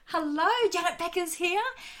Hello, Janet Beckers here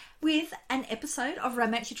with an episode of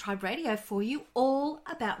Romance Your Tribe Radio for you, all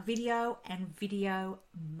about video and video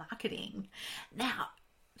marketing. Now,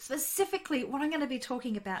 specifically, what I'm going to be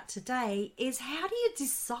talking about today is how do you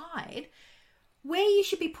decide where you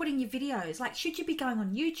should be putting your videos? Like, should you be going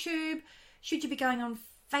on YouTube? Should you be going on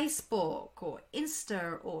Facebook or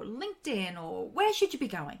Insta or LinkedIn, or where should you be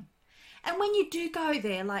going? And when you do go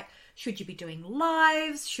there, like, should you be doing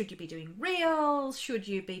lives? Should you be doing reels? Should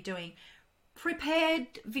you be doing prepared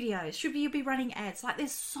videos? Should you be running ads? Like,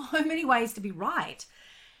 there's so many ways to be right.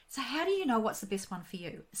 So how do you know what's the best one for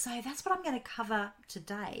you? So that's what I'm going to cover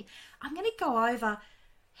today. I'm going to go over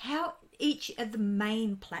how each of the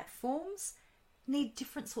main platforms need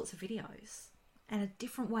different sorts of videos and a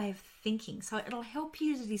different way of thinking. So it'll help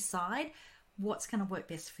you to decide what's going to work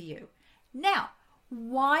best for you. Now,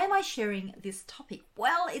 why am I sharing this topic?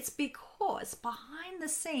 Well, it's because behind the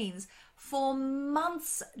scenes for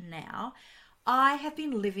months now, I have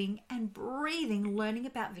been living and breathing learning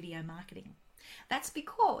about video marketing. That's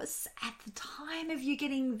because at the time of you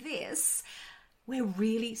getting this, we're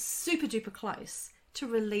really super duper close to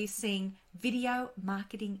releasing Video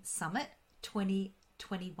Marketing Summit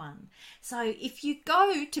 2021. So if you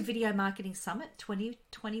go to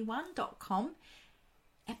videomarketingsummit2021.com,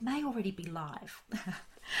 it may already be live.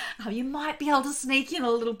 You might be able to sneak in a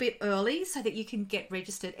little bit early so that you can get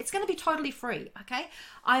registered. It's going to be totally free, okay?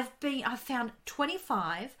 I've found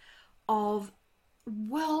 25 of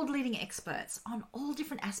world-leading experts on all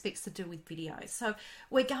different aspects to do with video. So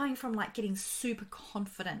we're going from like getting super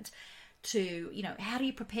confident to, how do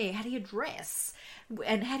you prepare? How do you dress?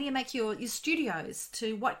 And how do you make your studios?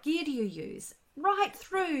 To what gear do you use? Right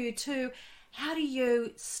through to how do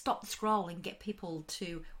you stop the scroll and get people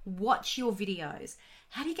to watch your videos?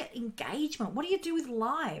 How do you get engagement? What do you do with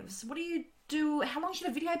lives? What do you do? How long should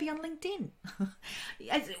a video be on LinkedIn?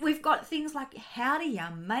 We've got things like, how do you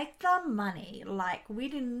make the money? Like, we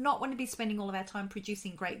do not want to be spending all of our time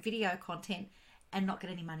producing great video content and not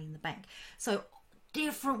get any money in the bank. So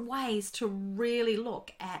different ways to really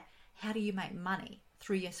look at how do you make money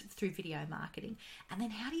through video marketing, and then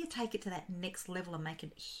how do you take it to that next level and make a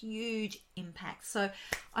huge impact. So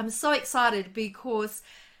I'm so excited because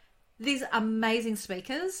these amazing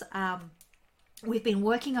speakers, we've been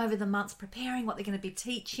working over the months preparing what they're going to be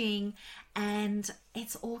teaching, and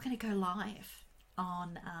it's all going to go live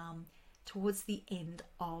on towards the end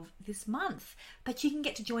of this month. But you can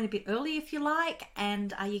get to join a bit early if you like,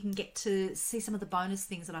 and you can get to see some of the bonus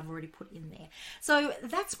things that I've already put in there. So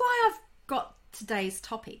that's why I've got today's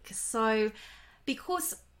topic. So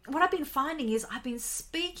because what I've been finding is I've been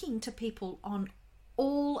speaking to people on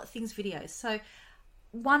all things video. So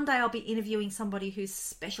one day I'll be interviewing somebody whose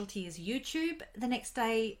specialty is YouTube, the next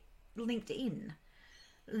day LinkedIn,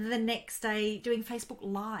 the next day doing Facebook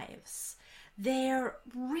Lives. They're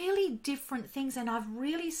really different things, and I've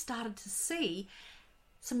really started to see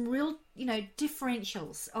some real,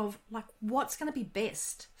 differentials of like what's going to be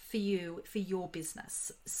best for you, for your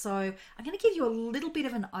business. So I'm going to give you a little bit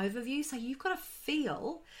of an overview so you've got a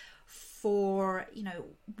feel for,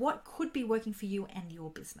 what could be working for you and your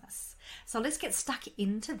business. So let's get stuck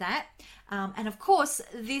into that. And of course,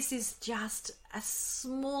 this is just a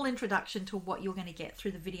small introduction to what you're going to get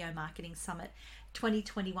through the Video Marketing Summit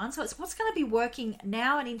 2021. So it's what's going to be working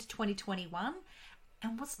now and into 2021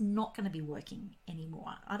 and what's not going to be working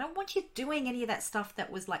anymore. I don't want you doing any of that stuff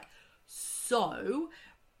that was like,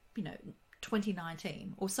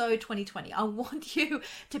 2019 or so 2020. I want you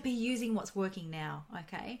to be using what's working now,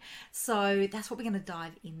 okay? So that's what we're going to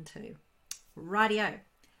dive into. Rightio.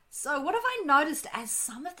 So what have I noticed as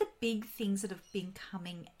some of the big things that have been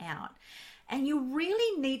coming out? And you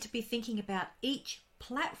really need to be thinking about each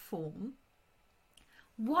platform.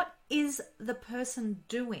 What is the person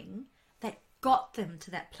doing that got them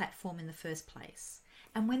to that platform in the first place?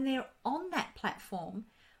 And when they're on that platform,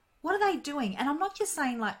 what are they doing? And I'm not just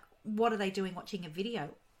saying like, what are they doing watching a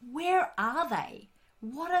video? Where are they?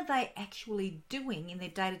 What are they actually doing in their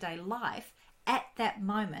day-to-day life at that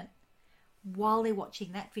moment while they're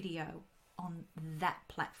watching that video on that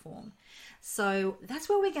platform? So that's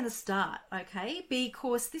where we're going to start, okay?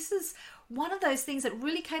 Because this is one of those things that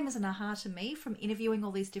really came as an aha to me from interviewing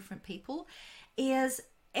all these different people is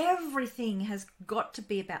everything has got to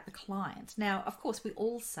be about the client. Now, of course, we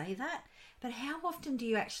all say that, but how often do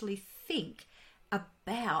you actually think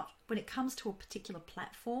about when it comes to a particular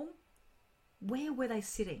platform, where were they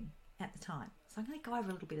sitting at the time? So I'm going to go over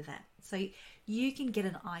a little bit of that so you can get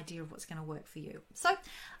an idea of what's going to work for you. So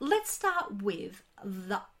let's start with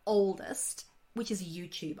the oldest, which is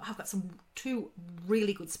YouTube. I've got two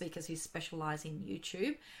really good speakers who specialize in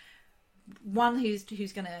YouTube. one who's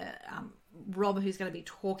going to Rob, who's going to be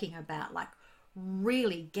talking about like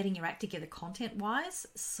really getting your act together content wise,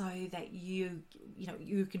 so that you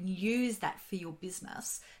can use that for your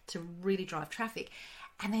business to really drive traffic.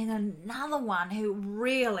 And then another one who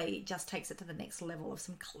really just takes it to the next level of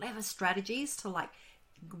some clever strategies to like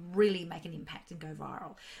really make an impact and go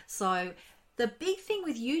viral. So the big thing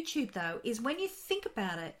with YouTube though is when you think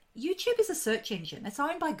about it, YouTube is a search engine. It's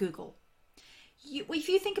owned by Google. If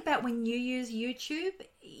you think about when you use YouTube,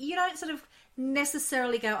 you don't sort of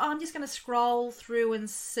necessarily go, oh, I'm just going to scroll through and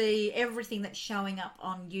see everything that's showing up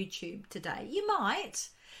on YouTube today. You might,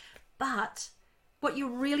 but what you're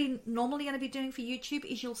really normally going to be doing for YouTube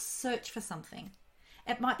is you'll search for something.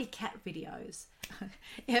 It might be cat videos.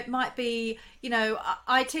 It might be,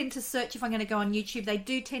 I tend to search if I'm going to go on YouTube. They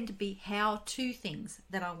do tend to be how-to things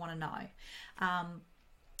that I want to know.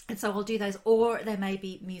 And so I'll do those, or there may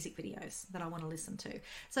be music videos that I want to listen to.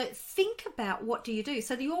 So think about what do you do.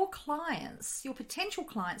 So your clients, your potential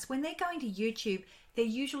clients, when they're going to YouTube, they're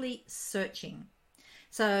usually searching.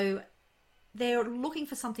 So they're looking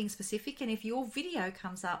for something specific. And if your video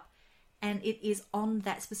comes up and it is on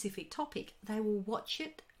that specific topic, they will watch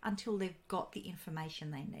it until they've got the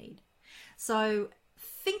information they need. So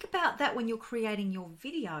think about that when you're creating your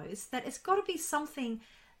videos, that it's got to be something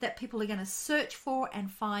that people are going to search for and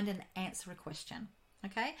find and answer a question.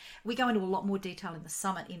 Okay, we go into a lot more detail in the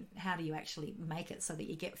summit in how do you actually make it so that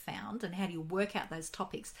you get found and how do you work out those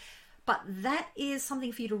topics. But that is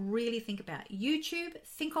something for you to really think about. YouTube,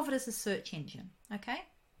 think of it as a search engine. Okay,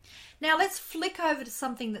 now let's flick over to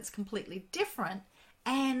something that's completely different,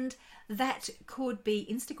 and that could be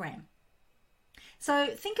Instagram. So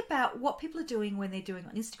think about what people are doing when they're doing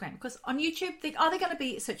on Instagram, because on YouTube, they're either going to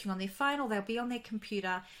be searching on their phone or they'll be on their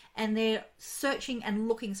computer and they're searching and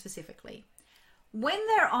looking specifically. When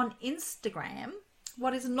they're on Instagram,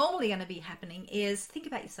 what is normally going to be happening is think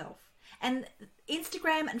about yourself. And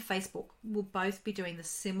Instagram and Facebook will both be doing the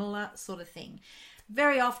similar sort of thing.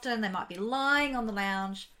 Very often they might be lying on the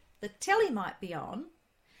lounge, the telly might be on,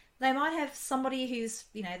 they might have somebody who's,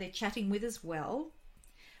 they're chatting with as well.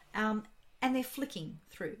 And they're flicking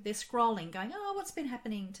through, they're scrolling, going, oh, what's been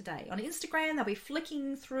happening today? On Instagram, they'll be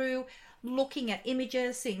flicking through, looking at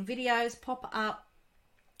images, seeing videos pop up.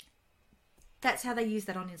 That's how they use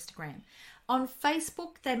that on Instagram. On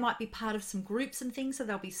Facebook, they might be part of some groups and things, so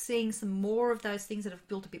they'll be seeing some more of those things that have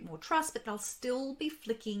built a bit more trust, but they'll still be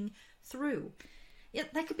flicking through.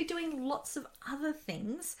 They could be doing lots of other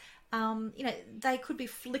things. They could be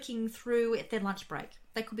flicking through at their lunch break.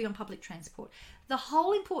 They could be on public transport. The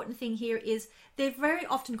whole important thing here is they've very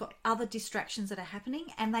often got other distractions that are happening,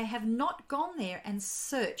 and they have not gone there and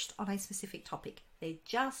searched on a specific topic. They're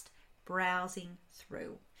just browsing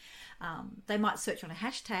through. They might search on a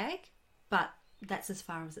hashtag, but that's as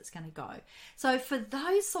far as it's going to go. So for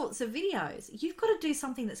those sorts of videos, you've got to do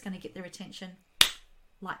something that's going to get their attention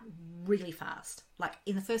like really fast, like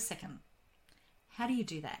in the first second. How do you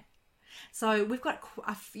do that? So we've got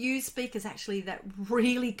a few speakers actually that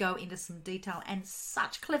really go into some detail and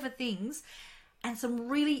such clever things and some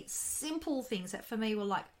really simple things that for me were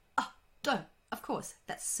like, oh, duh, of course,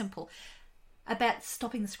 that's simple. About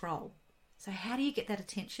stopping the scroll. So how do you get that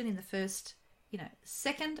attention in the first,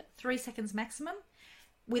 second, 3 seconds maximum,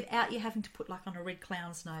 without you having to put like on a red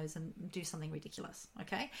clown's nose and do something ridiculous,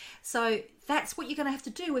 okay? So that's what you're going to have to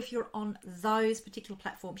do if you're on those particular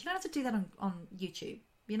platforms. You don't have to do that on YouTube.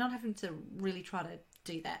 You're not having to really try to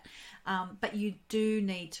do that. But you do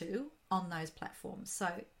need to on those platforms. So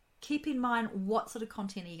keep in mind what sort of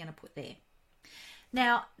content are you going to put there.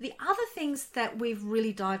 Now, the other things that we've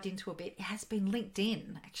really dived into a bit has been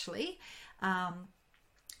LinkedIn, actually.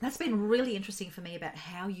 That's been really interesting for me about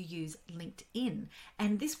how you use LinkedIn.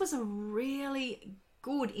 And this was a really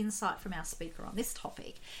good insight from our speaker on this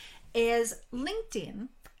topic, is LinkedIn,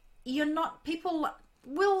 people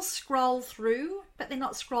will scroll through, but they're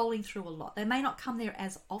not scrolling through a lot. They may not come there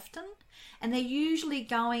as often, and they're usually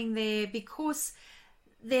going there because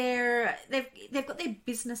they've got their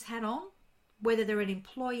business hat on, whether they're an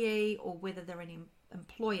employee or whether they're an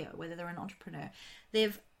employer, whether they're an entrepreneur.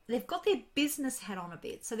 They've got their business hat on a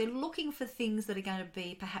bit, so they're looking for things that are going to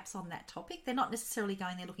be perhaps on that topic. They're not necessarily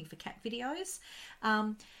going there looking for cat videos,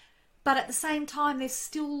 but at the same time, they're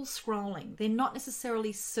still scrolling. They're not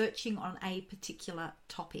necessarily searching on a particular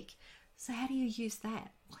topic. So how do you use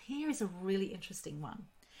that? Well, here is a really interesting one.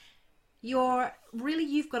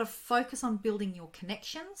 You've got to focus on building your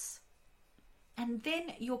connections, and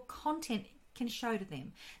then your content can show to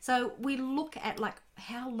them. So we look at like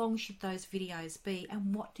how long should those videos be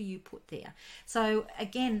and what do you put there. So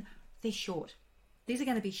again, they're short. These are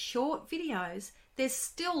going to be short videos there's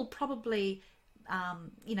still probably,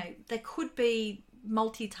 there could be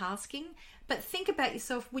multitasking, but think about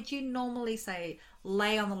yourself. Would you normally say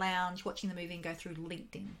lay on the lounge watching the movie and go through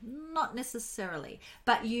LinkedIn? Not necessarily,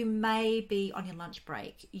 but you may be on your lunch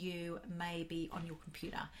break, you may be on your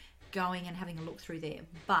computer going and having a look through there,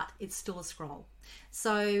 but it's still a scroll.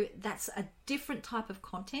 So that's a different type of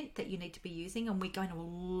content that you need to be using, and we go into a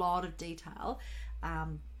lot of detail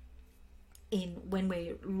in when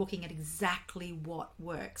we're looking at exactly what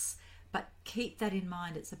works. But keep that in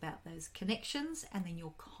mind. It's about those connections, and then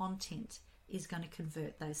your content is going to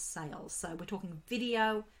convert those sales. So we're talking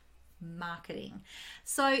video marketing.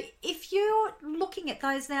 So if you're looking at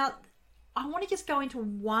those now, I want to just go into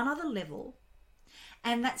one other level,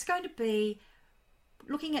 and that's going to be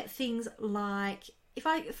looking at things like, if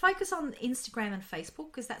I focus on Instagram and Facebook,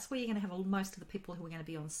 because that's where you're going to have most of the people who are going to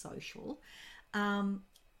be on social,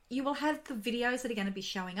 you will have the videos that are going to be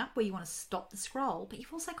showing up where you want to stop the scroll, but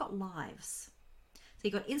you've also got lives. So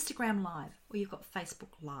you've got Instagram Live, or you've got Facebook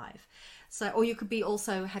Live. So, or you could be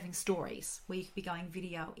also having stories where you could be going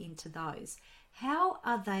video into those. How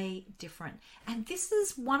are they different? And this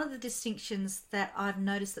is one of the distinctions that I've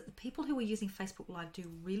noticed that the people who are using Facebook Live do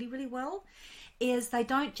really, really well, is they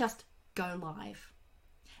don't just go live.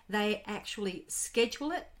 They actually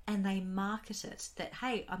schedule it and they market it that,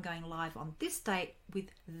 hey, I'm going live on this date with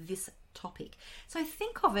this topic. So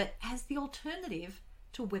think of it as the alternative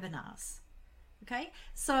to webinars. Okay,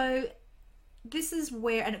 so this is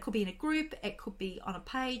where, and it could be in a group, it could be on a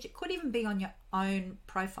page, it could even be on your own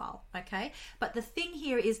profile, okay? But the thing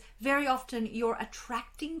here is very often you're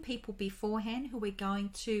attracting people beforehand who are going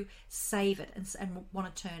to save it and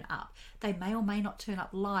want to turn up. They may or may not turn up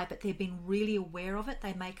live, but they've been really aware of it.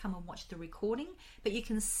 They may come and watch the recording, but you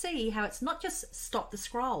can see how it's not just stop the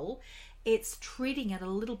scroll, it's treating it a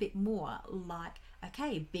little bit more like,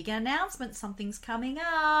 okay, big announcement, something's coming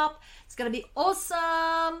up, it's going to be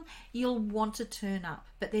awesome, you'll want to turn up,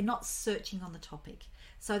 but they're not searching on the topic.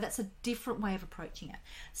 So that's a different way of approaching it.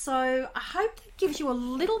 So I hope that gives you a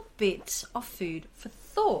little bit of food for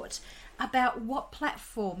thought about what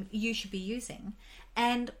platform you should be using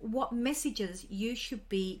and what messages you should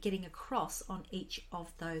be getting across on each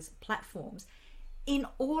of those platforms in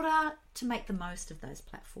order to make the most of those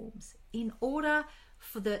platforms, in order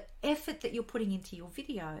for the effort that you're putting into your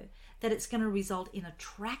video, that it's going to result in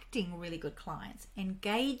attracting really good clients,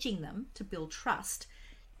 engaging them to build trust,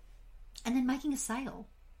 and then making a sale,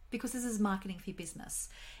 because this is marketing for your business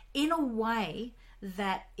in a way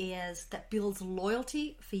that builds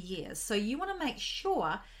loyalty for years. So you want to make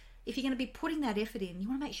sure, if you're going to be putting that effort in, you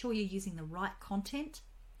want to make sure you're using the right content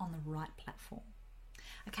on the right platform.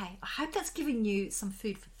 Okay, I hope that's given you some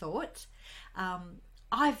food for thought.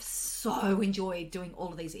 I've so enjoyed doing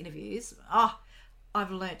all of these interviews.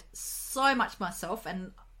 I've learnt so much myself,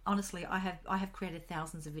 and honestly, I have created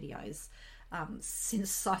thousands of videos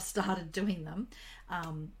since I started doing them.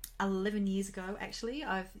 11 years ago, actually,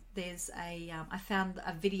 I found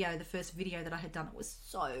a video, the first video that I had done. It was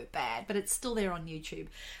so bad, but it's still there on YouTube.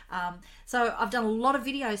 So I've done a lot of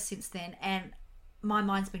videos since then, and my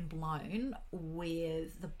mind's been blown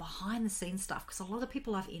with the behind the scenes stuff, because a lot of the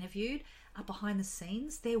people I've interviewed are behind the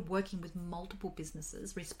scenes. They're working with multiple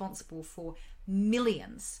businesses responsible for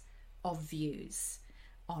millions of views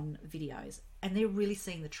on videos, and they're really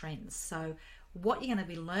seeing the trends. So what you're going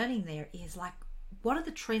to be learning there is, like, what are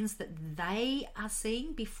the trends that they are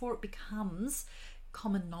seeing before it becomes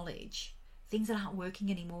common knowledge, things that aren't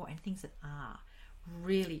working anymore and things that are.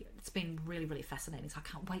 Really, it's been really, really fascinating. So I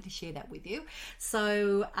can't wait to share that with you.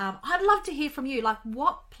 So I'd love to hear from you. Like,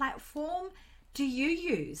 what platform do you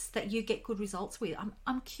use that you get good results with?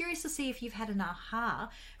 I'm curious to see if you've had an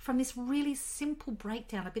aha from this really simple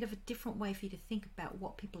breakdown, a bit of a different way for you to think about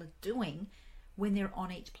what people are doing when they're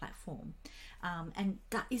on each platform. And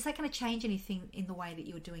is that going to change anything in the way that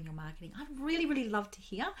you're doing your marketing? I'd really, really love to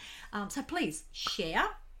hear. So please share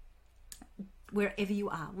wherever you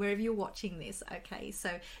are, wherever you're watching this. Okay, so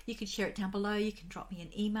you can share it down below. You can drop me an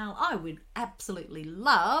email. I would absolutely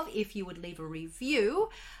love if you would leave a review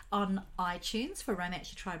on iTunes for Romance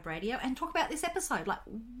Your Tribe Radio and talk about this episode. Like,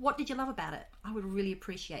 what did you love about it? I would really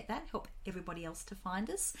appreciate that. Help everybody else to find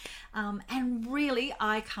us. And really,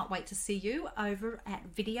 I can't wait to see you over at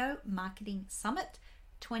Video Marketing Summit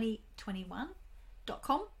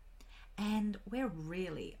 2021.com. And we're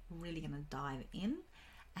really, really going to dive in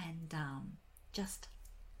and just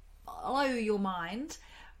blow your mind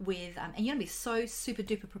with, and you're going to be so super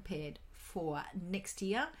duper prepared for next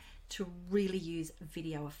year to really use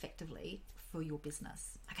video effectively for your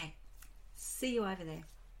business. Okay, see you over there.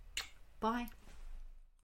 Bye.